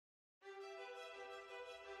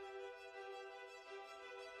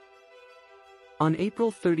On April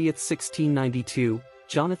 30, 1692,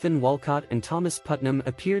 Jonathan Walcott and Thomas Putnam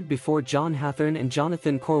appeared before John Hathorne and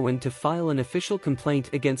Jonathan Corwin to file an official complaint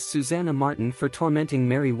against Susannah Martin for tormenting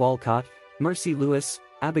Mary Walcott, Mercy Lewis,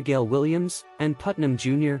 Abigail Williams, and Putnam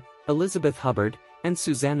Jr., Elizabeth Hubbard, and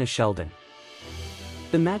Susanna Sheldon.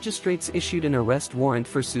 The magistrates issued an arrest warrant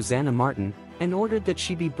for Susannah Martin, and ordered that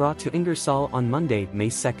she be brought to Ingersoll on Monday, May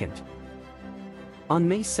 2. On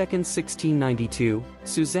May 2, 1692,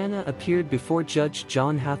 Susannah appeared before Judge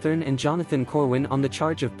John Hathorne and Jonathan Corwin on the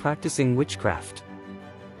charge of practicing witchcraft.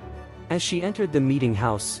 As she entered the meeting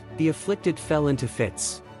house, the afflicted fell into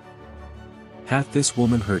fits. "Hath this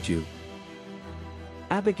woman hurt you?"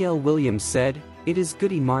 Abigail Williams said, "It is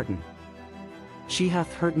Goody Martin. She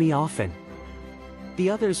hath hurt me often." The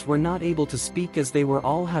others were not able to speak as they were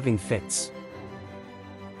all having fits.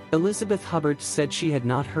 Elizabeth Hubbard said she had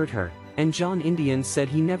not hurt her, and John Indian said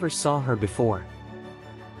he never saw her before.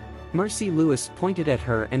 Mercy Lewis pointed at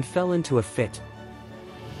her and fell into a fit.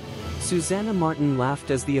 Susannah Martin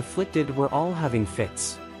laughed as the afflicted were all having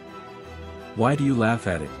fits. "Why do you laugh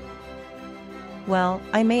at it? Well,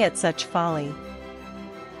 I may at such folly.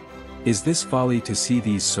 Is this folly to see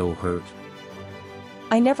these so hurt?"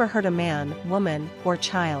 I never hurt a man, woman, or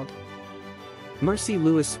child. Mercy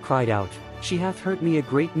Lewis cried out, "She hath hurt me a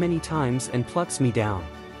great many times and plucks me down."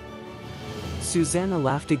 Susannah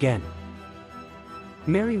laughed again.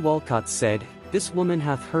 Mary Walcott said, "This woman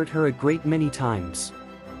hath hurt her a great many times."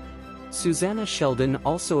 Susanna Sheldon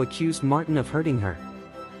also accused Martin of hurting her.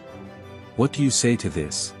 "What do you say to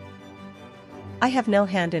this?" I have no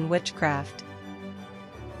hand in witchcraft.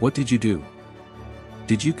 "What did you do?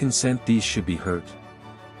 Did you consent these should be hurt?"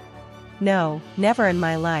 No, never in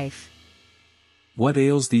my life. "What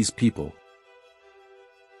ails these people?"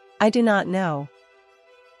 I do not know.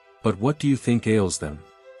 "But what do you think ails them?"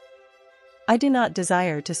 I do not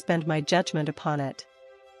desire to spend my judgment upon it.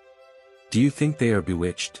 "Do you think they are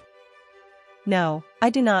bewitched?" No,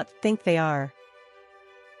 I do not think they are.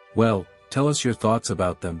 "Well, tell us your thoughts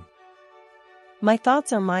about them." My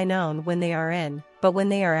thoughts are mine own when they are in, but when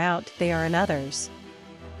they are out they are another's.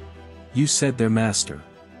 "You said their master.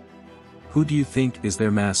 Who do you think is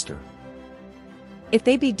their master?" If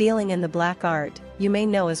they be dealing in the black art, you may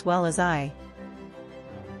know as well as I.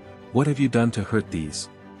 "What have you done to hurt these?"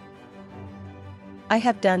 I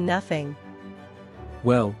have done nothing.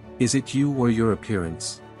 "Well, is it you or your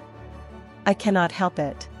appearance?" I cannot help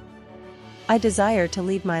it. I desire to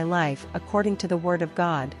lead my life according to the word of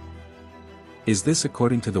God. "Is this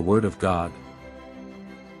according to the word of God?"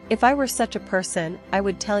 If I were such a person, I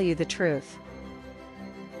would tell you the truth.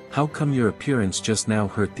 "How come your appearance just now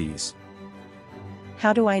hurt these?"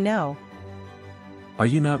 How do I know? "Are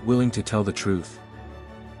you not willing to tell the truth?"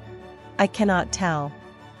 I cannot tell.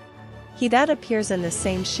 He that appears in the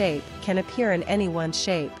same shape can appear in any one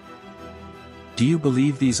shape. "Do you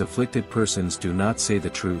believe these afflicted persons do not say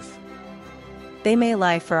the truth?" They may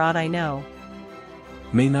lie for aught I know.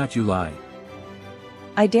 "May not you lie?"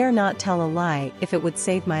 I dare not tell a lie if it would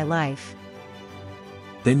save my life.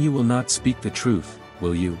 "Then you will not speak the truth,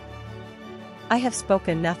 will you?" I have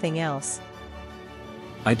spoken nothing else.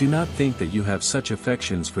 "I do not think that you have such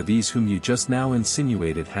affections for these whom you just now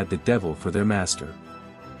insinuated had the devil for their master."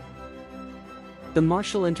 The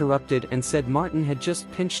marshal interrupted and said Martin had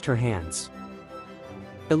just pinched her hands.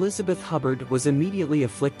 Elizabeth Hubbard was immediately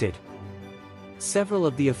afflicted. Several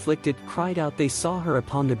of the afflicted cried out they saw her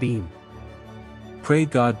upon the beam. "Pray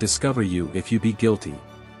God discover you if you be guilty."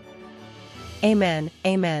 Amen,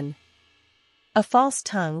 amen. A false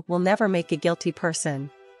tongue will never make a guilty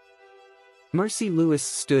person. Mercy Lewis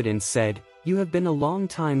stood and said, "You have been a long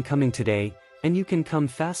time coming today, and you can come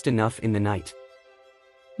fast enough in the night."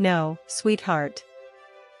 No, sweetheart.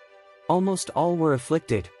 Almost all were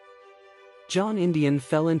afflicted. John Indian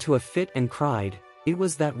fell into a fit and cried, "It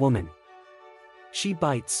was that woman. She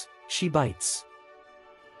bites, she bites.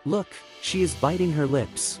 Look, she is biting her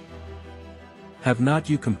lips." "Have not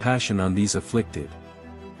you compassion on these afflicted?"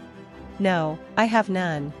 No, I have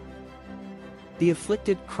none. The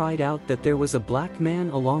afflicted cried out that there was a black man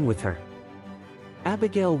along with her.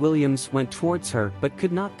 Abigail Williams went towards her but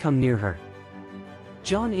could not come near her.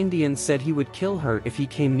 John Indian said he would kill her if he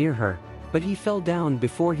came near her, but he fell down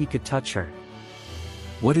before he could touch her.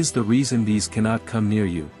 "What is the reason these cannot come near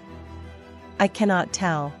you?" I cannot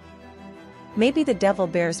tell. Maybe the devil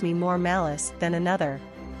bears me more malice than another.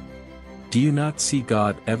 "Do you not see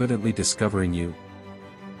God evidently discovering you?"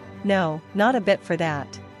 No, not a bit for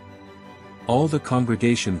that. "All the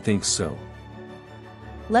congregation thinks so."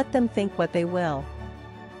 Let them think what they will.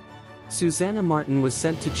 Susannah Martin was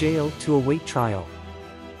sent to jail to await trial.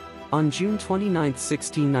 On June 29,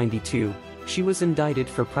 1692, she was indicted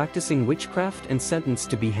for practicing witchcraft and sentenced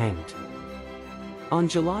to be hanged. On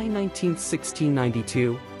July 19,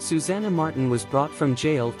 1692, Susannah Martin was brought from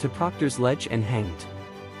jail to Proctors Ledge and hanged,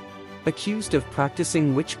 accused of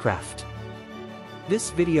practicing witchcraft.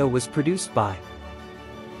 This video was produced by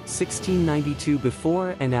 1692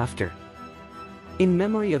 Before and After, in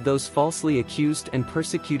memory of those falsely accused and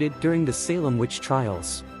persecuted during the Salem witch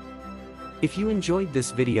trials. If you enjoyed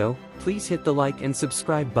this video, please hit the like and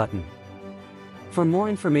subscribe button. For more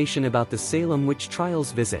information about the Salem witch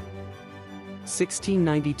trials, visit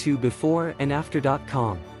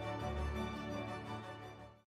 1692beforeandafter.com.